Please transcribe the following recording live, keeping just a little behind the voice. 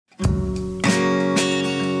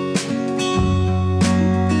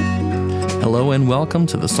Hello and welcome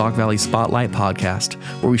to the Sauk Valley Spotlight Podcast,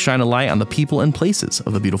 where we shine a light on the people and places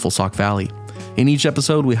of the beautiful Sauk Valley. In each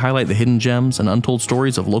episode, we highlight the hidden gems and untold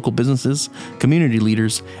stories of local businesses, community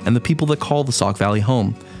leaders, and the people that call the Sauk Valley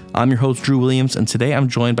home. I'm your host, Drew Williams, and today I'm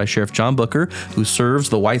joined by Sheriff John Booker, who serves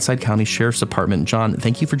the Whiteside County Sheriff's Department. John,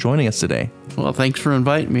 thank you for joining us today. Well, thanks for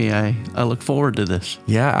inviting me. I look forward to this.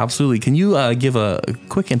 Yeah, absolutely. Can you give a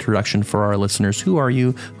quick introduction for our listeners? Who are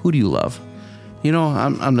you? Who do you love? You know,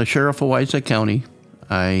 I'm the sheriff of Whiteside County.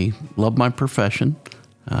 I love my profession.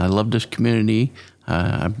 I love this community.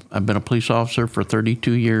 I've been a police officer for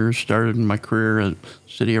 32 years, started my career at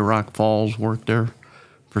City of Rock Falls, worked there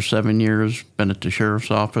for 7 years, been at the sheriff's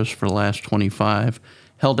office for the last 25,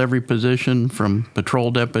 held every position from patrol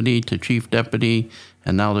deputy to chief deputy,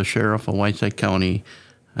 and now the sheriff of Whiteside County.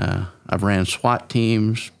 I've ran SWAT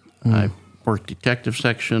teams. I've worked detective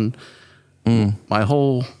section. My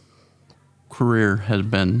whole career has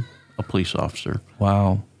been a police officer.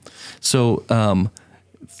 Wow. So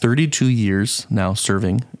 32 years now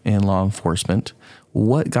serving in law enforcement.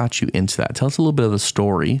 What got you into that? Tell us a little bit of the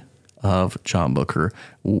story of John Booker.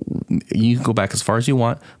 You can go back as far as you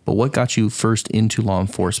want, but what got you first into law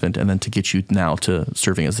enforcement and then to get you now to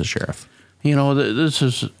serving as a sheriff? You know, this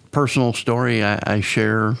is a personal story I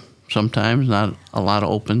share sometimes, not a lot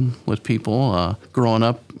open with people. Growing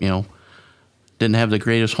up, you know, didn't have the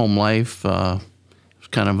greatest home life. It was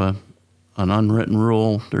kind of an unwritten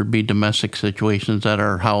rule. There'd be domestic situations at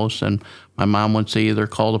our house, and my mom would say either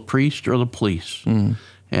call the priest or the police.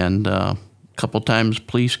 And a couple times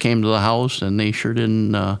police came to the house, and they sure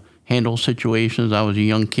didn't handle situations. I was a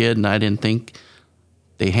young kid, and I didn't think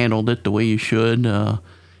they handled it the way you should. And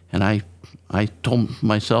I told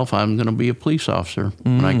myself I'm going to be a police officer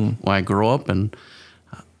when I grow up, and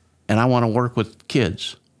I want to work with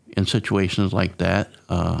kids in situations like that.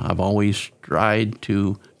 I've always tried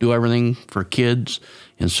to do everything for kids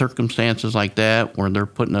in circumstances like that where they're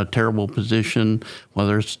put in a terrible position,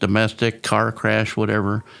 whether it's domestic, car crash,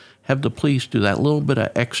 whatever. Have the police do that little bit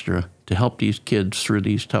of extra to help these kids through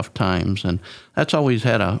these tough times. And that's always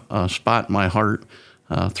had a spot in my heart.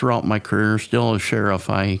 Throughout my career, still as sheriff,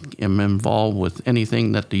 I am involved with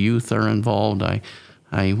anything that the youth are involved.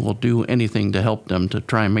 I will do anything to help them to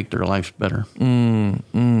try and make their lives better.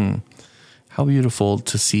 How beautiful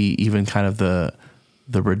to see even kind of the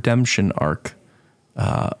redemption arc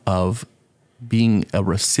of being a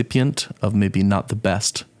recipient of maybe not the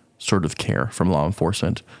best sort of care from law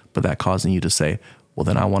enforcement, but that causing you to say, well,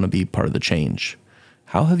 then I want to be part of the change.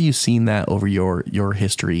 How have you seen that over your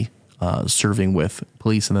history serving with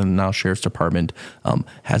police and then now sheriff's department?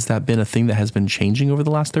 Has that been a thing that has been changing over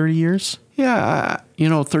the last 30 years? Yeah,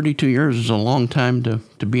 32 years is a long time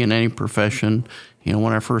to be in any profession. You know,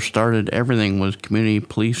 when I first started, everything was community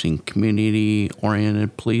policing,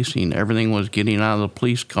 community-oriented policing. Everything was getting out of the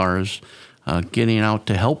police cars, getting out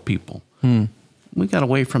to help people. We got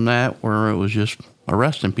away from that where it was just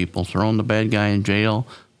arresting people, throwing the bad guy in jail.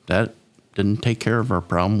 That didn't take care of our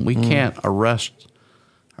problem. We can't arrest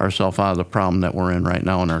ourselves out of the problem that we're in right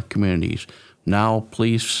now in our communities. Now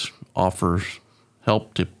police offers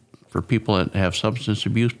help for people that have substance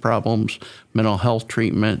abuse problems, mental health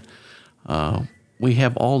treatment. We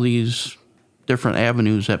have all these different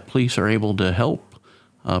avenues that police are able to help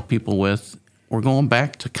people with. We're going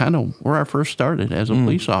back to kind of where I first started as a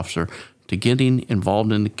police officer, to getting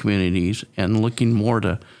involved in the communities and looking more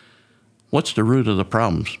to what's the root of the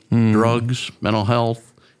problems, drugs, mental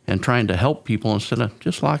health, and trying to help people instead of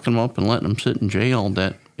just locking them up and letting them sit in jail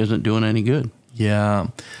that isn't doing any good. Yeah.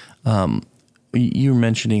 You're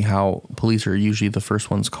mentioning how police are usually the first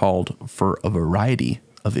ones called for a variety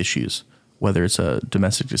of issues, whether it's a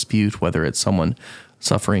domestic dispute, whether it's someone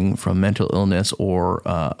suffering from mental illness or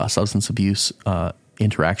a substance abuse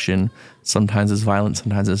interaction. Sometimes it's violent,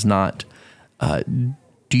 sometimes it's not.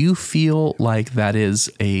 Do you feel like that is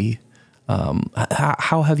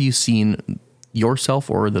how have you seen yourself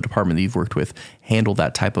or the department that you've worked with handle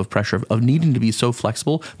that type of pressure of needing to be so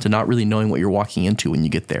flexible to not really knowing what you're walking into when you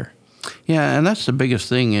get there? Yeah, and that's the biggest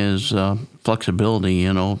thing is flexibility.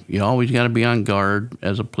 You know, you always got to be on guard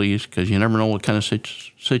as a police because you never know what kind of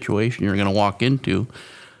situation you're going to walk into.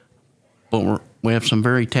 But we have some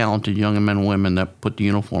very talented young men and women that put the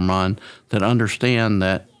uniform on that understand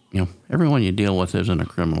that, you know, everyone you deal with isn't a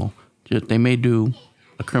criminal. They may do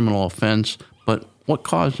a criminal offense, but what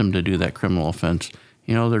caused them to do that criminal offense?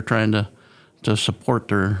 You know, they're trying to support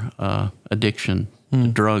their addiction to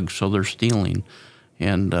drugs, so they're stealing.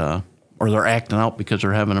 And or they're acting out because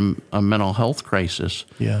they're having a mental health crisis.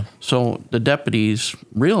 Yeah. So the deputies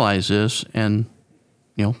realize this, and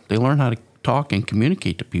you know they learn how to talk and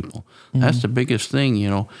communicate to people. Mm-hmm. That's the biggest thing. You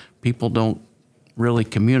know, people don't really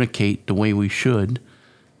communicate the way we should.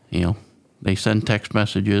 They send text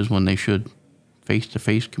messages when they should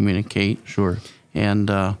face-to-face communicate. Sure. And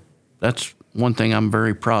that's one thing I'm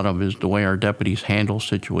very proud of, is the way our deputies handle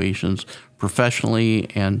situations professionally,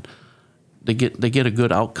 and they get a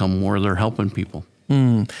good outcome where they're helping people.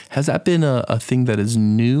 Has that been a thing that is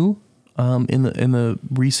new in the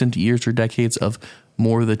recent years or decades, of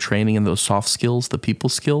more of the training and those soft skills, the people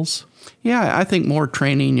skills? Yeah, I think more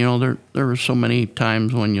training. There are so many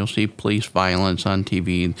times when you'll see police violence on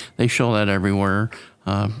TV. They show that everywhere.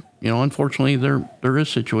 Unfortunately, there is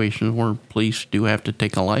situations where police do have to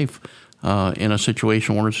take a life in a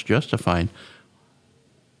situation where it's justified.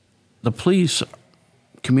 The police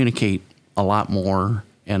communicate a lot more,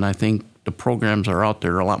 and I think the programs are out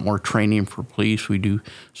there, a lot more training for police. We do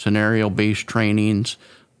scenario-based trainings,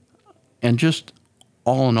 and just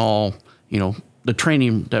all in all, the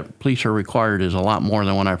training that police are required is a lot more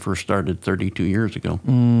than when I first started 32 years ago.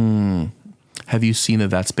 Have you seen that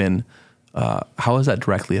that's been, how has that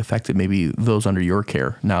directly affected maybe those under your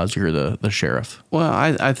care now as you're the sheriff? Well,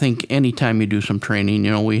 I think anytime you do some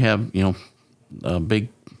training, we have, a big,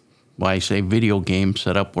 I say video game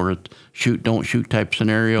set up where it's shoot, don't shoot type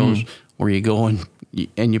scenarios, where you go and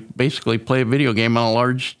you basically play a video game on a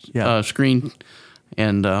large screen,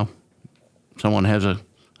 and someone has a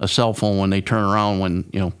cell phone when they turn around,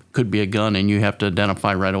 when could be a gun, and you have to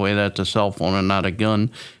identify right away that's a cell phone and not a gun,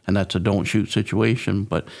 and that's a don't shoot situation.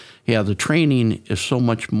 But yeah, the training is so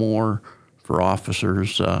much more for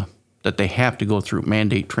officers that they have to go through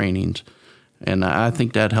mandate trainings, and I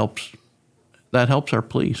think that helps. That helps our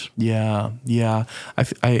police. Yeah.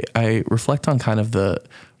 I reflect on kind of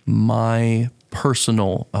my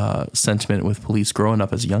personal sentiment with police growing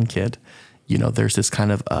up as a young kid. There's this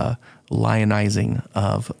kind of lionizing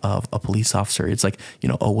of a police officer. It's like,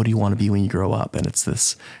 oh, what do you want to be when you grow up? And it's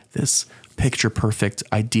this picture perfect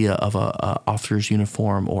idea of a officer's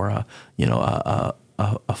uniform, or a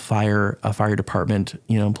fire department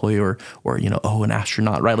employee, or an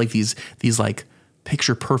astronaut, right? Like these like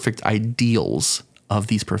picture perfect ideals of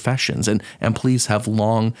these professions, and police have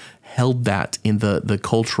long held that in the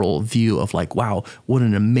cultural view of like, wow, what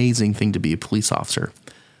an amazing thing to be a police officer.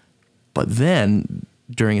 But then,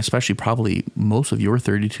 during especially probably most of your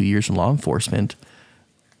 32 years in law enforcement,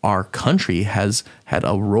 our country has had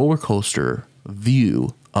a roller coaster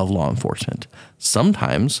view of law enforcement.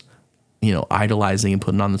 Sometimes, idolizing and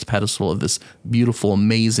putting on this pedestal of this beautiful,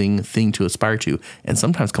 amazing thing to aspire to, and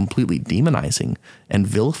sometimes completely demonizing and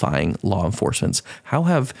vilifying law enforcement. How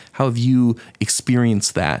have you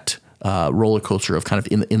experienced that roller coaster of kind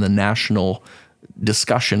of in the national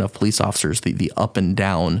discussion of police officers, the up and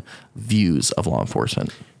down views of law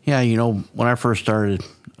enforcement? Yeah, when I first started,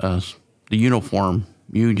 the uniform,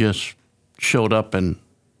 you just showed up, and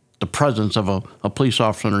the presence of a police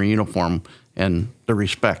officer in a uniform and the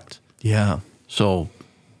respect. Yeah. So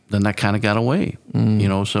then that kind of got away.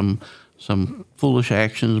 Some foolish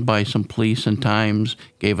actions by some police in times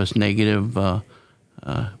gave us negative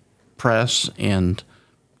press, and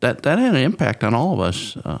that had an impact on all of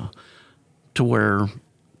us, to where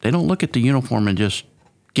they don't look at the uniform and just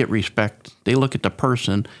get respect. They look at the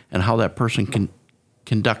person and how that person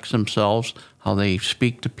conducts themselves, how they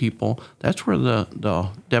speak to people. That's where the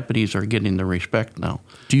deputies are getting the respect now.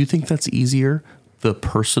 Do you think that's easier, the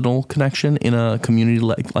personal connection in a community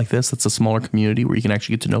like this, that's a smaller community where you can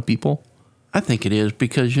actually get to know people? I think it is,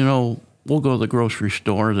 because, we'll go to the grocery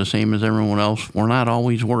store the same as everyone else. We're not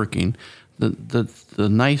always working. The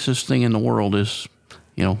nicest thing in the world is,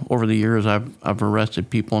 over the years I've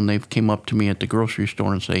arrested people, and they've came up to me at the grocery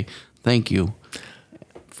store and say, thank you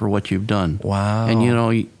for what you've done. Wow.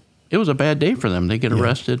 And, it was a bad day for them. They get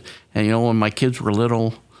arrested. And, when my kids were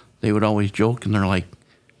little, they would always joke, and they're like,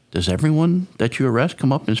 does everyone that you arrest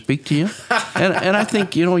come up and speak to you? and I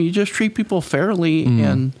think, you just treat people fairly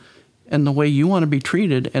and the way you want to be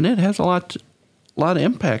treated, and it has a lot of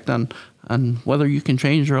impact on whether you can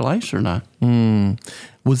change their lives or not.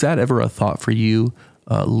 Was that ever a thought for you,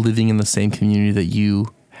 living in the same community that you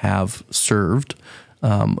have served?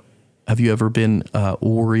 Have you ever been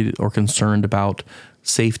worried or concerned about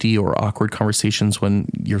safety or awkward conversations when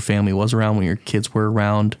your family was around, when your kids were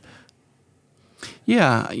around?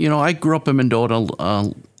 Yeah, I grew up in Mendota,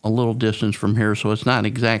 a little distance from here, so it's not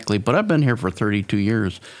exactly, but I've been here for 32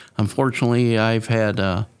 years. Unfortunately, I've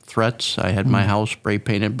had threats. I had my house spray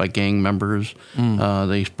painted by gang members.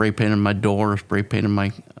 They spray painted my door, spray painted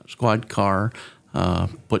my squad car,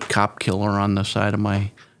 put cop killer on the side of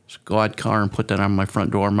my squad car and put that on my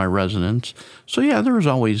front door of my residence. So yeah, there was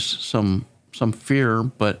always some fear,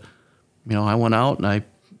 but I went out and I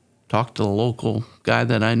talked to the local guy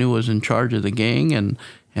that I knew was in charge of the gang,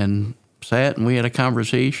 and sat and we had a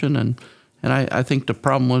conversation, and I think the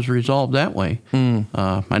problem was resolved that way.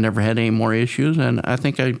 I never had any more issues, and I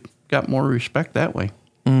think I got more respect that way.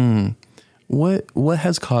 What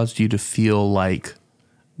has caused you to feel like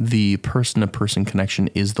the person-to-person connection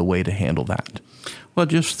is the way to handle that? Well,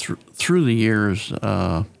 just through the years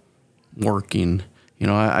working,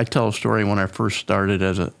 I tell a story when I first started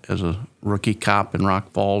as a rookie cop in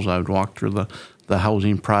Rock Falls. I would walk through the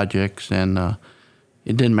housing projects, and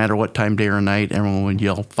it didn't matter what time, day or night, everyone would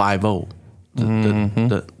yell 5-0,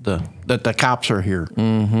 that the cops are here.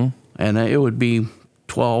 And it would be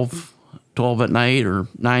 12 at night or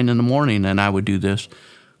 9 in the morning, and I would do this.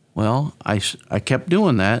 Well, I kept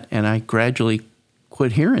doing that, and I gradually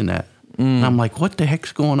quit hearing that. And I'm like, what the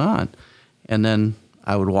heck's going on? And then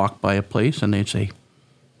I would walk by a place, and they'd say,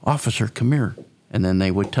 "Officer, come here." And then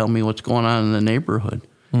they would tell me what's going on in the neighborhood.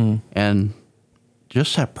 And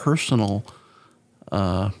just that personal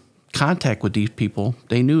contact with these people,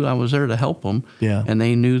 they knew I was there to help them. Yeah. And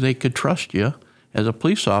they knew they could trust you as a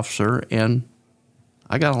police officer. And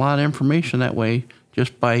I got a lot of information that way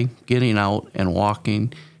just by getting out and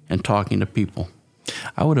walking and talking to people.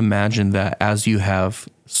 I would imagine that as you have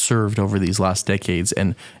served over these last decades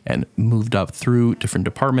and moved up through different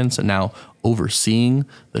departments and now overseeing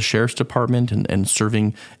the sheriff's department and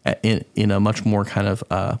serving in a much more kind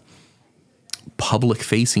of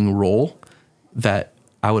public-facing role, that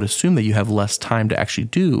I would assume that you have less time to actually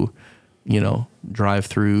do,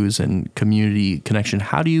 drive-throughs and community connection.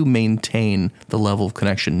 How do you maintain the level of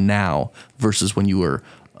connection now versus when you were,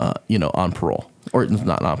 on parole? Or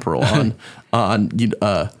not on parole, on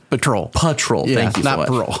Patrol. Patrol, Yeah, thank you so not much.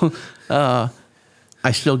 parole.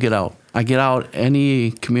 I still get out. I get out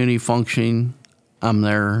any community function. I'm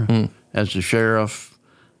there as the sheriff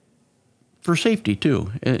for safety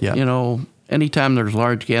too. Anytime there's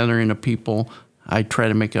large gathering of people, I try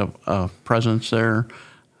to make a presence there.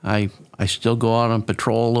 I still go out on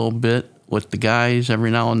patrol a little bit with the guys every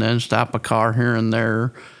now and then, stop a car here and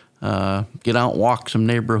there, get out and walk some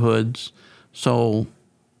neighborhoods. So,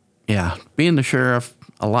 yeah, being the sheriff,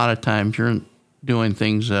 a lot of times you're doing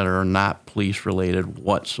things that are not police related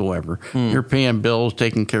whatsoever. You're paying bills,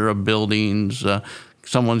 taking care of buildings.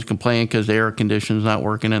 Someone's complaining because the air conditioning's not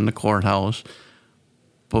working in the courthouse.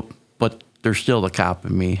 But there's still the cop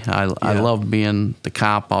in me. I love being the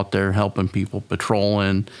cop out there helping people,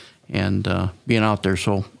 patrolling, and being out there.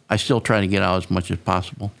 So I still try to get out as much as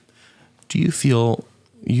possible. Do you feel,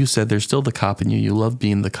 you said there's still the cop in you, you love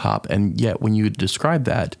being the cop, and yet when you describe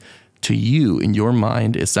that to you in your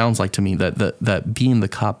mind, it sounds like to me that being the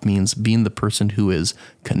cop means being the person who is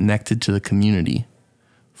connected to the community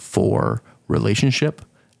for relationship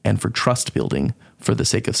and for trust building for the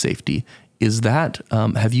sake of safety. Is that,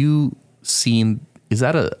 have you seen, is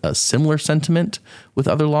that a similar sentiment with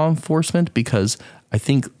other law enforcement? Because I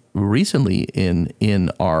think recently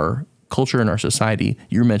in our culture, in our society,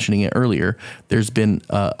 you were mentioning it earlier, there's been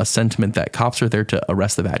a sentiment that cops are there to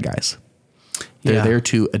arrest the bad guys. They're there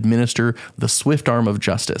to administer the swift arm of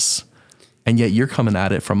justice. And yet you're coming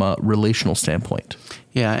at it from a relational standpoint.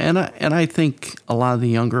 Yeah, and I think a lot of the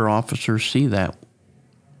younger officers see that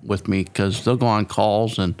with me because they'll go on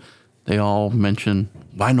calls and they all mention,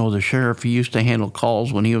 well, I know the sheriff, he used to handle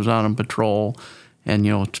calls when he was out on patrol. And,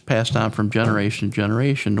 it's passed on from generation to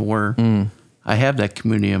generation to where I have that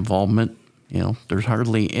community involvement. There's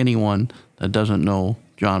hardly anyone that doesn't know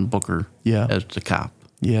John Booker as the cop.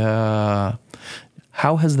 Yeah.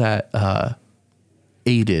 How has that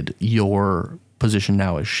aided your position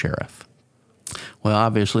now as sheriff? Well,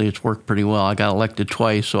 obviously, it's worked pretty well. I got elected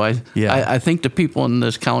twice, so I think the people in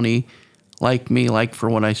this county like me, like for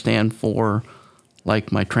what I stand for,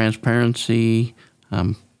 like my transparency.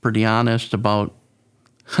 I'm pretty honest about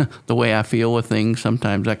the way I feel with things.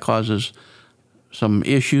 Sometimes that causes some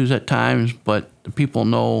issues at times, but the people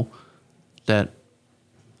know that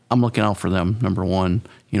I'm looking out for them, number one.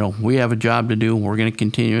 We have a job to do. We're going to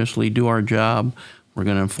continuously do our job. We're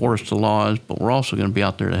going to enforce the laws, but we're also going to be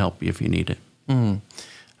out there to help you if you need it. I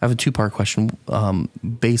have a two-part question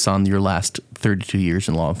based on your last 32 years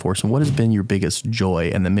in law enforcement. What has been your biggest joy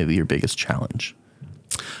and then maybe your biggest challenge?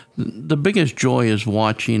 The biggest joy is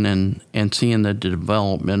watching and seeing the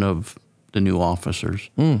development of the new officers.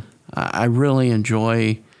 I really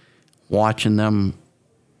enjoy watching them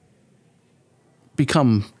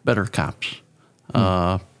become better cops.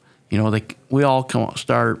 We all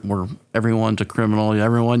start where everyone's a criminal,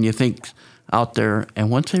 everyone you think out there, and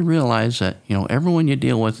once they realize that everyone you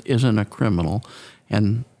deal with isn't a criminal,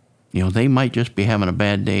 and they might just be having a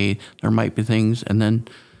bad day, there might be things, and then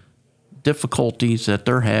difficulties that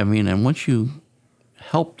they're having, and once you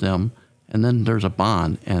help them, and then there's a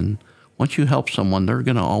bond, and once you help someone, they're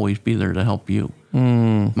going to always be there to help you.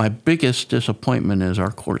 My biggest disappointment is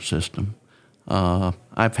our court system.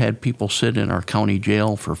 I've had people sit in our county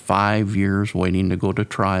jail for 5 years waiting to go to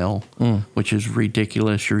trial, which is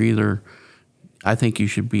ridiculous. I think you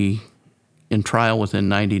should be in trial within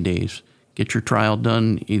 90 days. Get your trial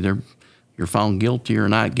done. Either you're found guilty or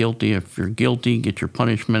not guilty. If you're guilty, get your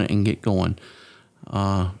punishment and get going.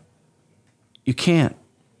 You can't,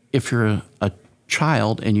 if you're a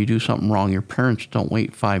child and you do something wrong, your parents don't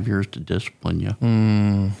wait 5 years to discipline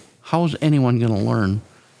you. How is anyone going to learn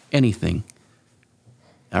anything?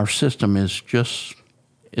 Our system is just,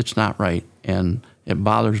 it's not right. And it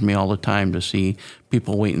bothers me all the time to see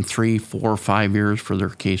people waiting 3, 4, 5 years for their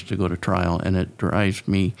case to go to trial. And it drives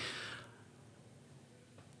me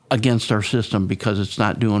against our system because it's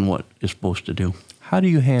not doing what it's supposed to do. How do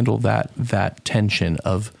you handle that tension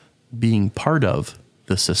of being part of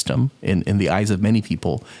the system in the eyes of many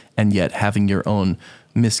people, and yet having your own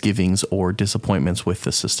misgivings or disappointments with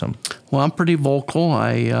the system? Well, I'm pretty vocal.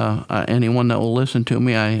 Anyone that will listen to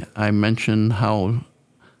me, I mention how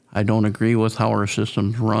I don't agree with how our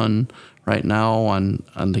system's run right now on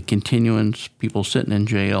the continuance, people sitting in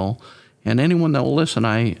jail. And anyone that will listen,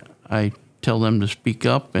 I tell them to speak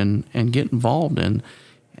up and get involved.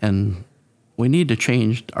 And we need to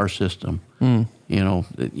change our system. You know,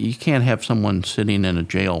 you can't have someone sitting in a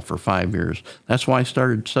jail for 5 years. That's why I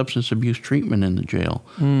started substance abuse treatment in the jail.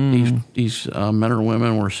 These men or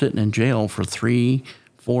women were sitting in jail for 3,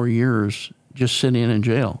 4 years, just sitting in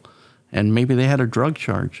jail, and maybe they had a drug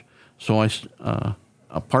charge. So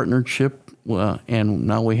a partnership, and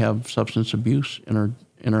now we have substance abuse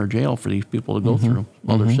in our jail for these people to go through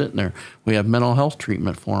while they're sitting there. We have mental health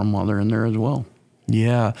treatment for them while they're in there as well.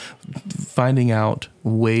 Yeah, finding out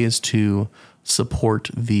ways to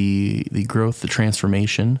support the growth, the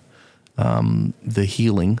transformation, the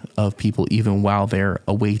healing of people, even while they're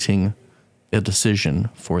awaiting a decision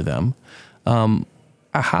for them.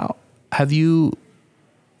 How have you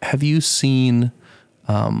seen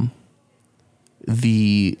I'm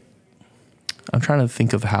trying to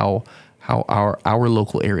think of how our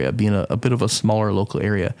local area, being a bit of a smaller local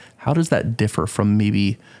area, how does that differ from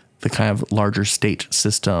maybe the kind of larger state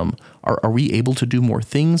system? Are we able to do more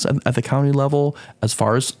things at the county level as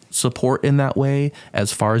far as support in that way,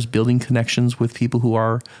 as far as building connections with people who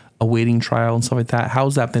are awaiting trial and stuff like that? How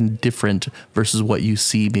has that been different versus what you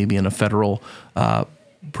see maybe in a federal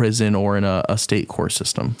prison or in a state court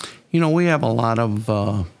system? You know, we have a lot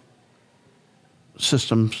of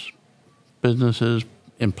systems, businesses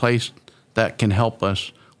in place that can help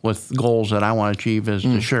us with goals that I want to achieve as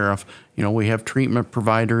the sheriff. You know, we have treatment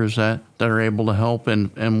providers that are able to help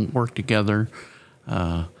and work together.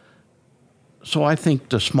 So I think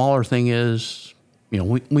the smaller thing is, you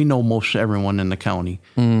know, we know most everyone in the county.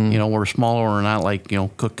 You know, we're smaller, we're not like, you know,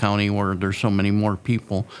 Cook County where there's so many more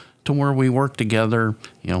people, to where we work together,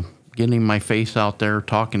 you know, getting my face out there,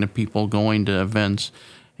 talking to people, going to events,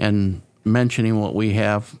 and mentioning what we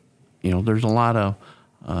have. You know, there's a lot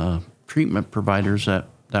of treatment providers that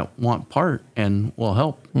want part and will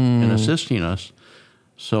help in assisting us.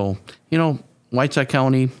 So, you know, Whiteside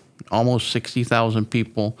County, almost 60,000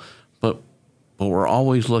 people, but we're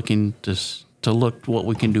always looking to look what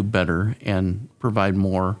we can do better and provide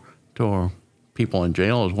more to our people in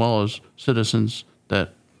jail as well as citizens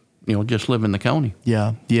that, you know, just live in the county.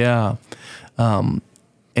 Yeah. And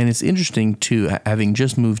it's interesting too, having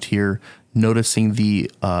just moved here, noticing the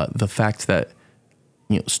fact that,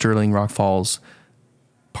 you know, Sterling, Rock Falls,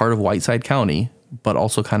 part of Whiteside County, but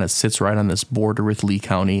also kind of sits right on this border with Lee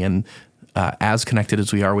County, and as connected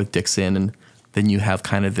as we are with Dixon. And then you have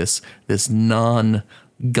kind of this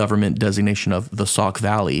non-government designation of the Sauk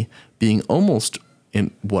Valley being almost,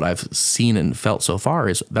 in what I've seen and felt so far,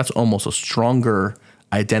 is that's almost a stronger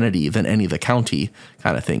identity than any of the county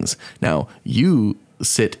kind of things. Now, you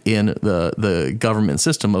sit in the government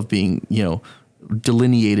system of being, you know,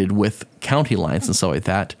 delineated with county lines and stuff like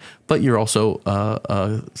that, but you're also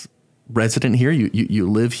a resident here. You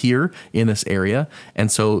live here in this area,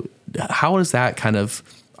 and so how is that kind of?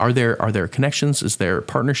 Are there connections? Is there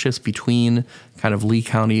partnerships between kind of Lee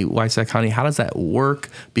County, Whiteside County? How does that work?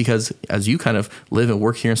 Because as you kind of live and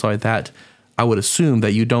work here and stuff like that, I would assume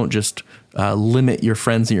that you don't just limit your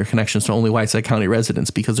friends and your connections to only Whiteside County residents,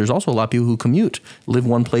 because there's also a lot of people who commute, live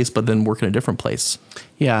one place, but then work in a different place.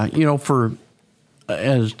 Yeah, you know,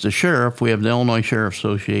 as the sheriff, we have the Illinois Sheriff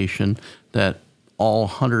Association that all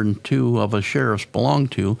 102 of us sheriffs belong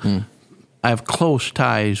to. I have close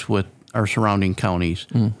ties with our surrounding counties.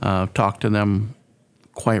 Talk to them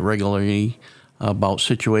quite regularly about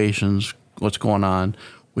situations, what's going on.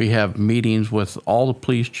 We have meetings with all the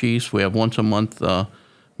police chiefs. We have once a month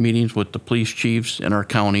meetings with the police chiefs in our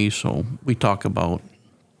county. So we talk about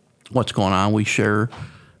what's going on. We share,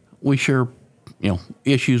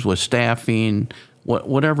 issues with staffing,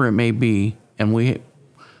 whatever it may be, and we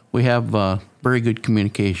have very good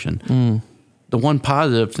communication. The one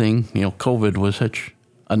positive thing, COVID was such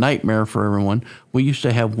a nightmare for everyone. We used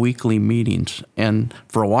to have weekly meetings, and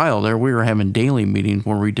for a while there, we were having daily meetings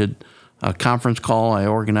where we did a conference call. I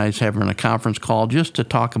organized having a conference call just to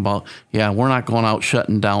talk about, we're not going out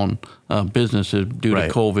shutting down businesses due to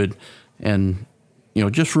COVID, and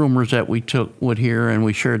just rumors that we would hear, and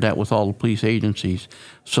we shared that with all the police agencies.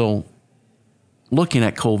 So, looking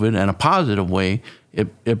at COVID in a positive way,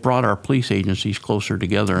 it brought our police agencies closer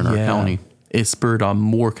together in our county. It spurred on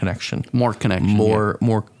more connection. More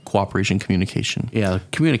cooperation, communication. Yeah,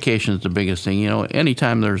 communication is the biggest thing.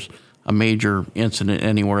 Anytime there's a major incident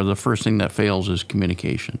anywhere, the first thing that fails is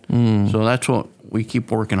communication. So that's what we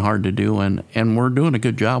keep working hard to do, and we're doing a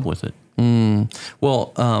good job with it.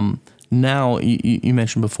 Well, now you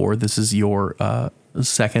mentioned before, this is your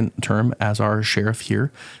second term as our sheriff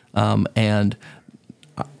here, and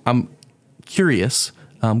I'm curious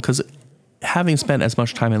because having spent as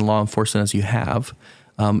much time in law enforcement as you have,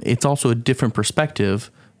 it's also a different perspective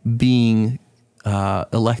being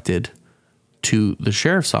elected to the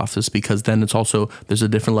sheriff's office, because then there's a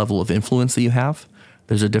different level of influence that you have.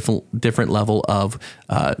 There's a different level of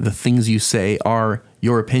the things you say are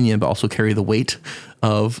your opinion, but also carry the weight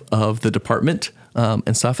of the department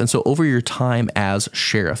and stuff. And so over your time as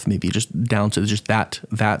sheriff, maybe just down to just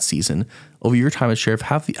that season, over your time as sheriff,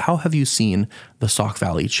 how have you seen the Sauk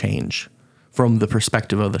Valley change from the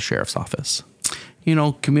perspective of the sheriff's office?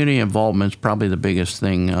 Community involvement is probably the biggest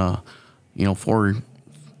thing. For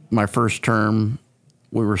my first term,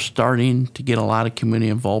 we were starting to get a lot of community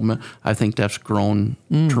involvement. I think that's grown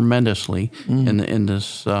tremendously in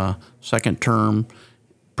this second term.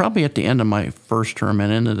 Probably at the end of my first term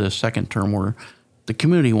and into the second term, where the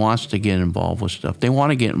community wants to get involved with stuff. They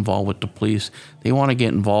want to get involved with the police. They want to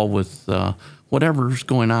get involved with whatever's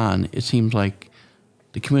going on. It seems like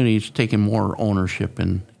the community is taking more ownership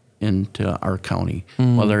into our county,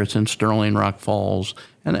 whether it's in Sterling, Rock Falls,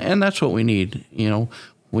 and that's what we need.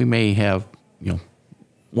 We may have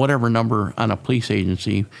whatever number on a police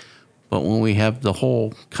agency, but when we have the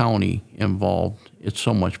whole county involved, it's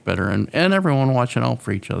so much better, and everyone watching out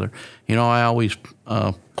for each other. I always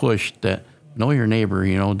push that know your neighbor.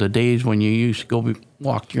 The days when you used to go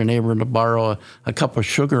walk to your neighbor to borrow a cup of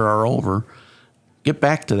sugar are over. Get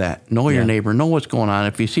back to that. Know your neighbor. Know what's going on.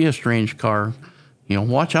 If you see a strange car,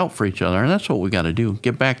 watch out for each other. And that's what we got to do.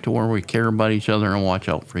 Get back to where we care about each other and watch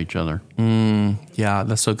out for each other. Yeah,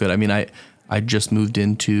 that's so good. I mean, I just moved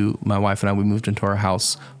into, my wife and I, we moved into our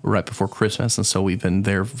house right before Christmas. And so we've been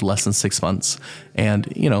there for less than 6 months. And,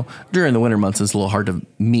 during the winter months, it's a little hard to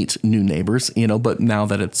meet new neighbors, but now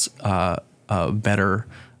that it's better,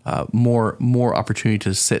 more opportunity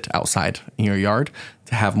to sit outside in your yard,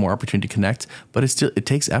 to have more opportunity to connect, but it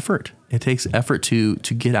takes effort. It takes effort to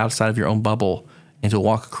get outside of your own bubble and to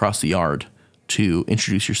walk across the yard, to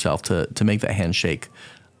introduce yourself, to make that handshake.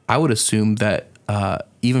 I would assume that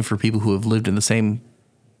even for people who have lived in the same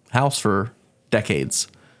house for decades,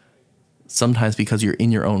 sometimes because you're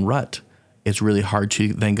in your own rut, it's really hard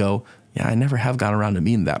to then go, I never have gotten around to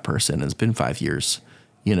meeting that person. It's been 5 years.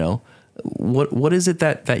 What is it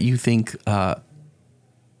that you think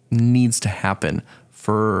needs to happen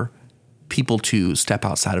for people to step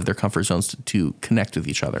outside of their comfort zones to connect with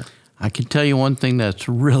each other? I can tell you one thing that's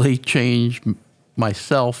really changed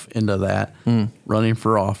myself into that, running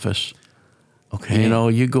for office. Okay.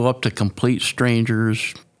 You go up to complete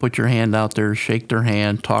strangers, put your hand out there, shake their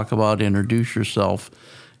hand, talk about, introduce yourself.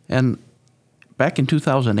 And back in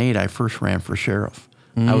 2008, I first ran for sheriff.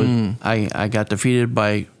 I got defeated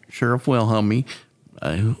by Sheriff Wilhelmy,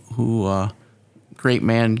 who great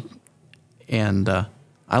man, and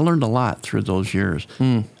I learned a lot through those years.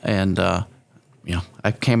 And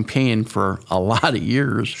I campaigned for a lot of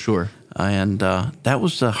years. Sure. And that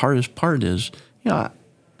was the hardest part. Is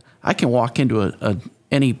I can walk into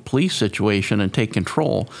any police situation and take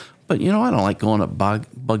control, but I don't like going up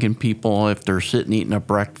bugging people if they're sitting eating a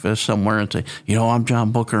breakfast somewhere and say, I'm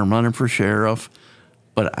John Booker, I'm running for sheriff.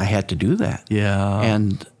 But I had to do that. Yeah.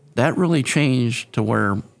 And that really changed to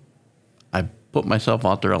where I put myself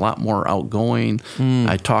out there a lot more outgoing.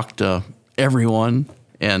 I talk to everyone,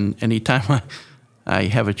 and anytime I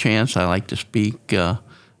have a chance, I like to speak.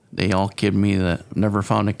 They all kid me that I've never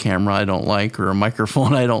found a camera I don't like or a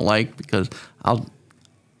microphone I don't like, because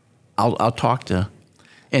I'll talk to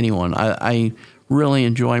anyone. I really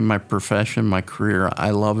enjoy my profession, my career.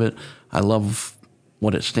 I love it. I love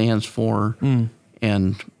what it stands for,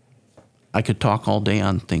 and I could talk all day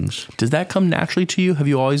on things. Does that come naturally to you? Have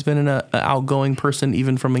you always been an outgoing person,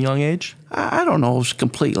 even from a young age? I don't know. I was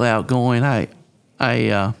completely outgoing. I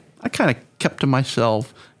kind of kept to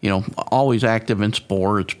myself. Always active in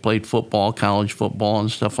sports, played football, college football,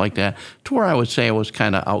 and stuff like that. To where I would say I was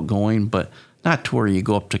kind of outgoing, but not to where you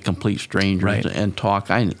go up to complete strangers and talk.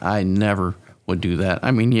 I never would do that.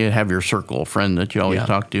 I mean, you have your circle of friends that you always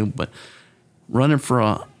talk to, but running for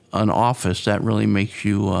an office, that really makes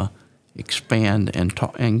you expand and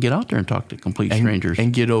talk and get out there and talk to complete strangers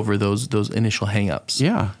and get over those initial hangups.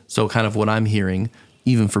 Yeah. So kind of what I'm hearing,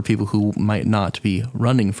 even for people who might not be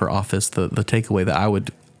running for office, the takeaway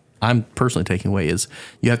that I'm personally taking away is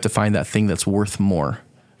you have to find that thing that's worth more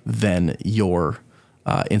than your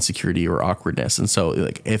insecurity or awkwardness. And so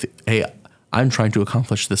like, hey, I'm trying to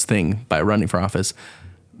accomplish this thing by running for office,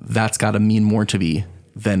 that's got to mean more to me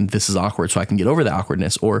than this is awkward, so I can get over the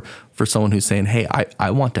awkwardness. Or for someone who's saying, hey,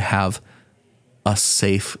 I want to have a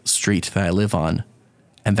safe street that I live on,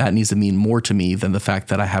 and that needs to mean more to me than the fact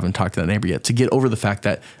that I haven't talked to that neighbor yet. To get over the fact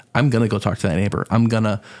that I'm going to go talk to that neighbor. I'm going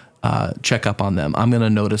to check up on them. I'm going to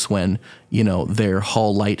notice when, their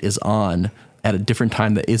hall light is on at a different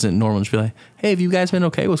time that isn't normal. Just be like, hey, have you guys been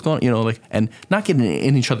okay? What's going on? And not getting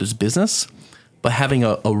in each other's business, but having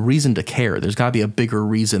a reason to care. There's got to be a bigger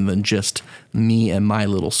reason than just me and my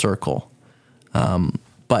little circle.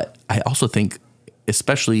 But I also think,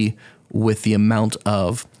 especially with the amount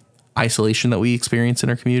of isolation that we experience in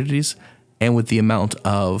our communities and with the amount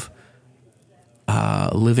of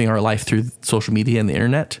living our life through social media and the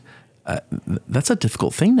internet, that's a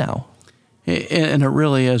difficult thing now. And it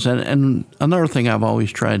really is. And another thing I've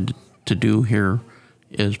always tried to do here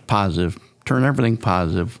is positive. Turn everything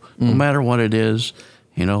positive. No matter what it is,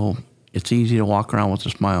 it's easy to walk around with a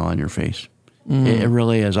smile on your face. It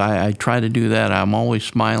really is. I try to do that. I'm always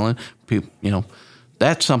smiling. People,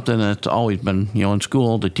 that's something that's always been, in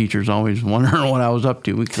school, the teachers always wondering what I was up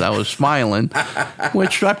to because I was smiling,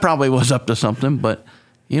 which I probably was up to something. But,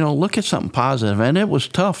 look at something positive. And it was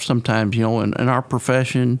tough sometimes, in our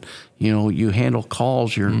profession. You handle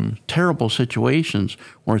calls, you're in terrible situations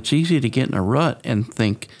where it's easy to get in a rut and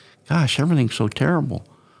think, gosh, everything's so terrible.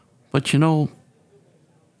 But, someone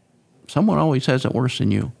always has it worse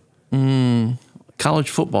than you. College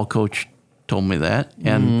football coach told me that.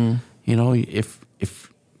 And,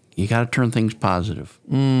 if you got to turn things positive,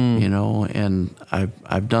 and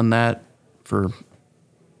I've done that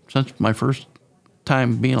since my first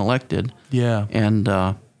time being elected. Yeah. And,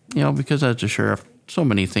 because as a sheriff, so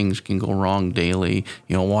many things can go wrong daily.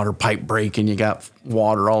 Water pipe breaking, you got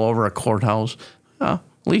water all over a courthouse. At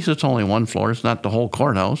least it's only one floor. It's not the whole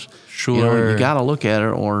courthouse. Sure. You got to look at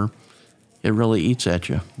it or it really eats at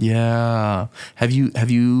you. Yeah. Have you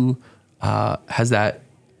has that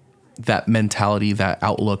mentality, that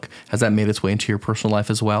outlook, has that made its way into your personal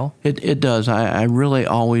life as well? It does. I really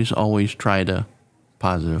always try to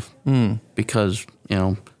positive because,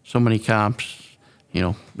 so many cops,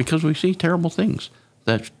 because we see terrible things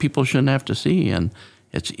that people shouldn't have to see. And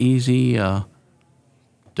it's easy to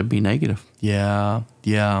be negative. Yeah.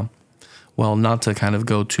 Well, not to kind of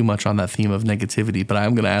go too much on that theme of negativity, but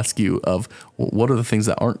I'm going to ask you of what are the things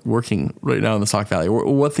that aren't working right now in the Sauk Valley?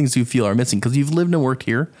 Or what things do you feel are missing? Because you've lived and worked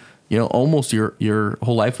here, almost your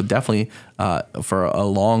whole life, with definitely for a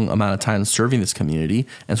long amount of time serving this community.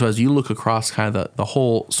 And so as you look across kind of the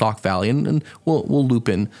whole Sauk Valley, and we'll loop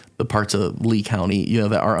in the parts of Lee County,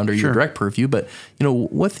 that are under your direct purview, but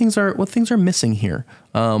what things are missing here?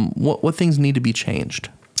 What things need to be changed?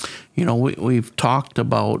 We've talked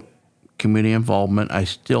about community involvement. I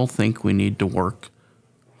still think we need to work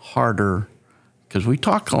harder because we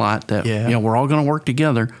talk a lot that we're all going to work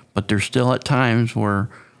together, but there's still at times where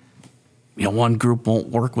one group won't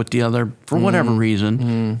work with the other for whatever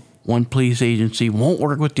reason. One police agency won't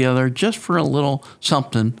work with the other just for a little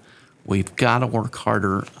something. We've got to work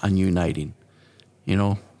harder on uniting.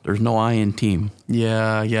 There's no I in team.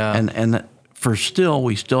 Yeah. And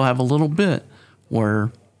we still have a little bit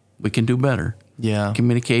where we can do better. Yeah.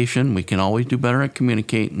 Communication, we can always do better at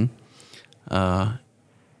communicating. We're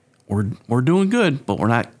doing good, but we're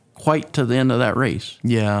not quite to the end of that race.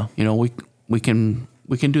 Yeah. We can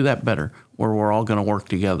do that better where we're all going to work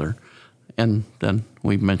together. And then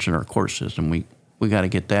we mentioned our court system. We got to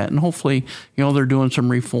get that. And hopefully, they're doing some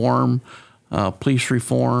reform, police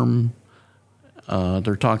reform.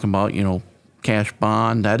 They're talking about, cash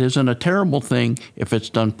bond. That isn't a terrible thing if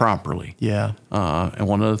it's done properly. Yeah. And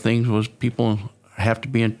one of the things was people have to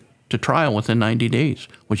be to trial within 90 days,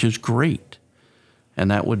 which is great. and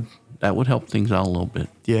that would help things out a little bit.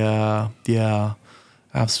 Yeah,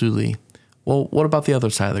 absolutely. Well, what about the other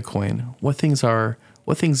side of the coin? What things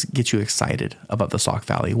get you excited about the Sauk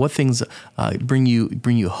Valley? What things bring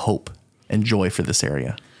you hope and joy for this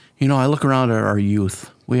area? I look around at our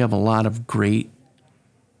youth. We have a lot of great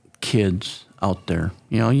kids out there.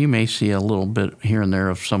 You may see a little bit here and there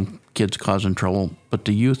of some kids causing trouble, but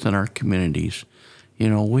the youth in our communities,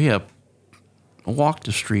 we have walk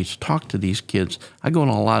the streets, talk to these kids. I go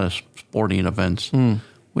to a lot of sporting events.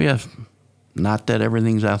 We have, not that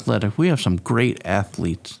everything's athletic, we have some great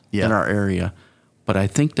athletes in our area, but I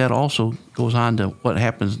think that also goes on to what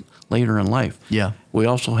happens later in life. Yeah. We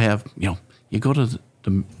also have, you go to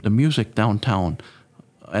the music downtown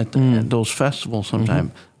at those festivals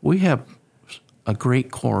sometime. We have a great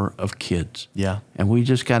core of kids. Yeah. And we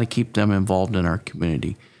just got to keep them involved in our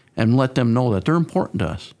community and let them know that they're important to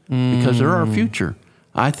us because they're our future.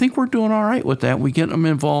 I think we're doing all right with that. We get them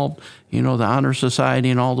involved, the Honor Society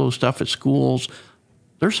and all those stuff at schools.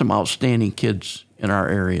 There's some outstanding kids in our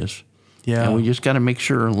areas. Yeah. And we just got to make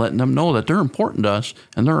sure and letting them know that they're important to us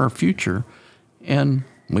and they're our future. And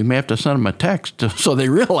we may have to send them a text so they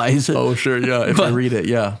realize it. Oh, sure, yeah, if they read it,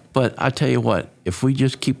 yeah. But I tell you what, if we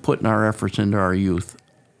just keep putting our efforts into our youth,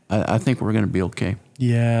 I think we're going to be okay.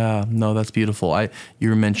 Yeah, no, that's beautiful. You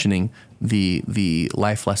were mentioning the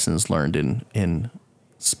life lessons learned in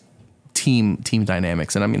team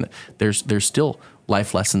dynamics, and I mean, there's still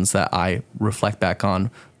life lessons that I reflect back on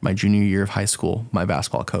my junior year of high school. My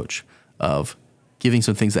basketball coach of giving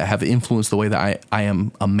some things that have influenced the way that I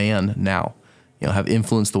am a man now. Have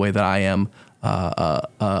influenced the way that I am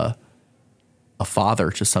a father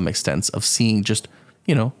to some extent, of seeing just,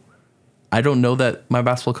 I don't know that my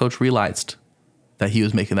basketball coach realized that he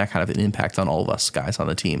was making that kind of an impact on all of us guys on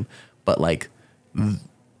the team. But like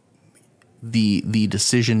the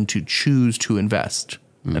decision to choose to invest,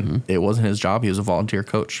 and it wasn't his job. He was a volunteer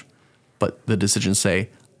coach, but the decision to say,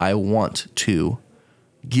 I want to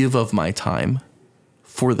give of my time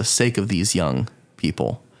for the sake of these young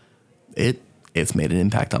people. It's made an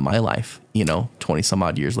impact on my life, 20 some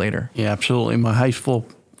odd years later. Yeah, absolutely. My high school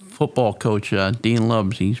football coach, Dean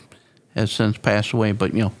Lubbs, he has since passed away,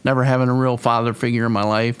 but, never having a real father figure in my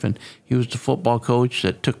life. And he was the football coach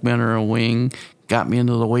that took me under a wing, got me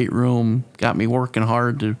into the weight room, got me working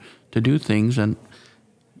hard to do things. And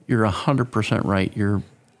you're 100% right. Your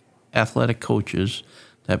athletic coaches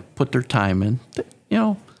that put their time in,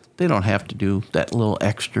 they don't have to do that little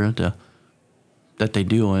extra that they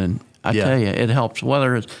do. And I tell you, it helps.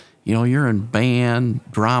 Whether it's, you're in band,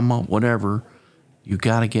 drama, whatever, you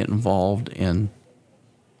got to get involved in.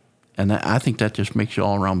 And I think that just makes you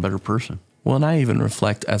all around better person. Well, and I even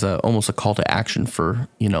reflect as almost a call to action for,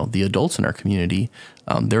 the adults in our community.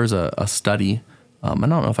 There's a study. I don't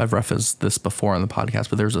know if I've referenced this before on the podcast,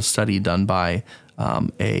 but there's a study done by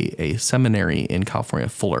a seminary in California,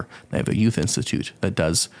 Fuller. They have a youth institute that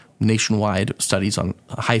does nationwide studies on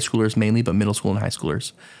high schoolers mainly, but middle school and high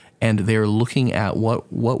schoolers. And they're looking at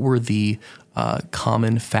what were the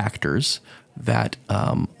common factors that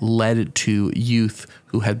led to youth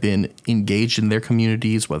who had been engaged in their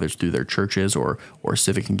communities, whether it's through their churches or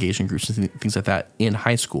civic engagement groups and things like that in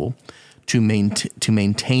high school, to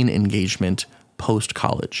maintain engagement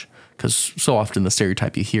post-college. Because so often the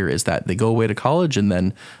stereotype you hear is that they go away to college and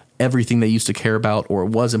then everything they used to care about or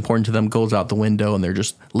was important to them goes out the window and they're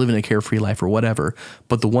just living a carefree life or whatever.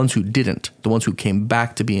 But the ones who didn't, the ones who came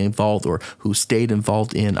back to be involved or who stayed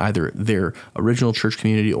involved in either their original church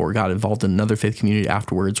community or got involved in another faith community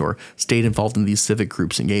afterwards or stayed involved in these civic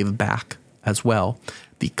groups and gave back as well,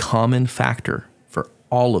 the common factor for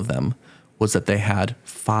all of them was that they had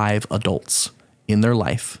 5 adults in their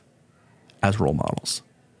life as role models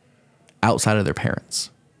outside of their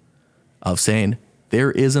parents, of saying,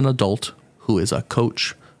 there is an adult who is a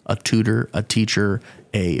coach, a tutor, a teacher,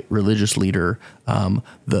 a religious leader,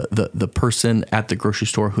 the person at the grocery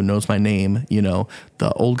store who knows my name,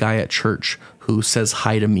 the old guy at church who says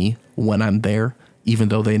hi to me when I'm there, even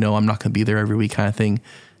though they know I'm not going to be there every week kind of thing.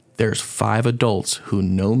 There's 5 adults who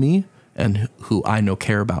know me and who I know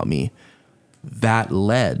care about me. That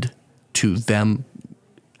led to them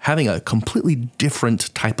having a completely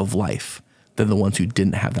different type of life than the ones who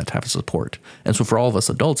didn't have that type of support. And so for all of us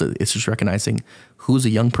adults, it's just recognizing who's a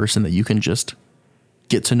young person that you can just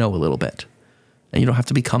get to know a little bit. And you don't have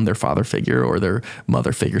to become their father figure or their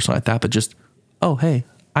mother figure, something like that, but just, oh, hey,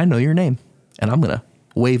 I know your name and I'm going to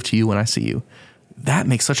wave to you when I see you. That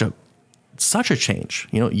makes such a change.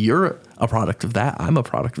 You're a product of that. I'm a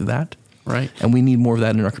product of that. Right. And we need more of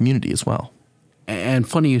that in our community as well. And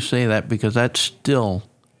funny you say that because that's still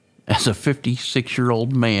as a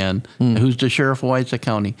 56-year-old man who's the sheriff of Whiteside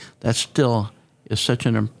County, that still is such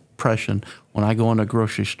an impression when I go in a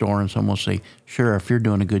grocery store and someone will say, Sheriff, you're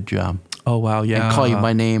doing a good job. Oh, wow, yeah. And call you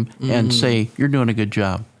by name and say, you're doing a good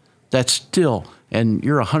job. That's still, and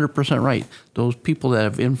you're 100% right. Those people that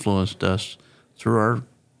have influenced us through our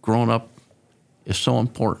growing up is so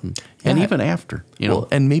important. And even after, Well,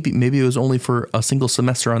 and maybe it was only for a single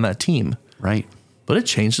semester on that team. Right. But it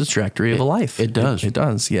changed the trajectory of a life. It does. It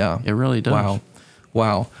does, yeah. It really does.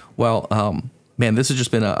 Wow. Well, man, this has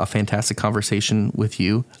just been a fantastic conversation with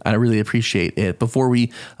you. I really appreciate it. Before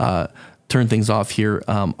we turn things off here,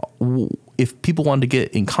 if people wanted to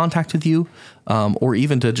get in contact with you or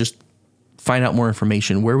even to just find out more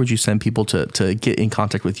information, where would you send people to get in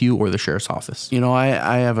contact with you or the sheriff's office?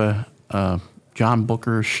 I have a John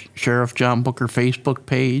Booker, Sheriff John Booker Facebook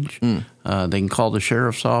page. They can call the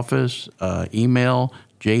sheriff's office, email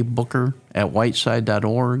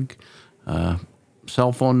jbooker@whiteside.org,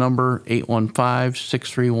 cell phone number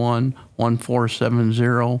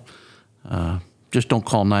 815-631-1470. Just don't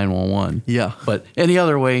call 911. Yeah. But any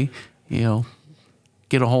other way,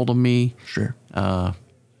 get a hold of me. Sure. And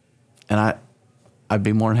I'd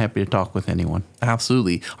be more than happy to talk with anyone.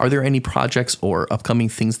 Absolutely. Are there any projects or upcoming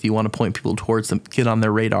things that you want to point people towards to get on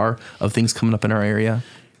their radar of things coming up in our area?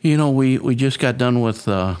 We just got done with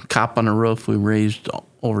Cop on the Roof. We raised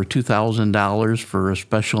over $2,000 for a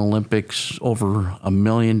Special Olympics. Over $1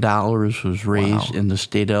 million was raised in the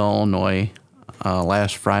state of Illinois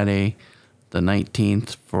last Friday, the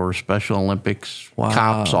 19th, for Special Olympics. Wow.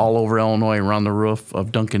 Cops all over Illinois around the roof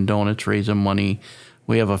of Dunkin' Donuts raising money.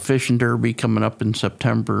 We have a fishing derby coming up in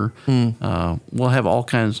September. We'll have all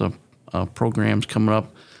kinds of programs coming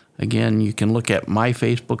up. Again, you can look at my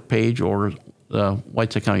Facebook page, or the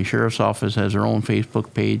Whiteside County Sheriff's Office has their own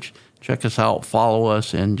Facebook page. Check us out, follow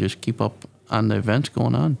us, and just keep up on the events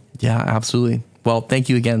going on. Yeah, absolutely. Well, thank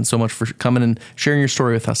you again so much for coming and sharing your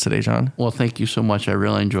story with us today, John. Well, thank you so much. I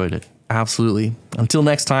really enjoyed it. Absolutely. Until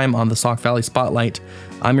next time on the Sauk Valley Spotlight,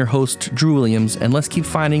 I'm your host, Drew Williams, and let's keep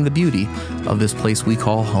finding the beauty of this place we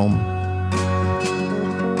call home.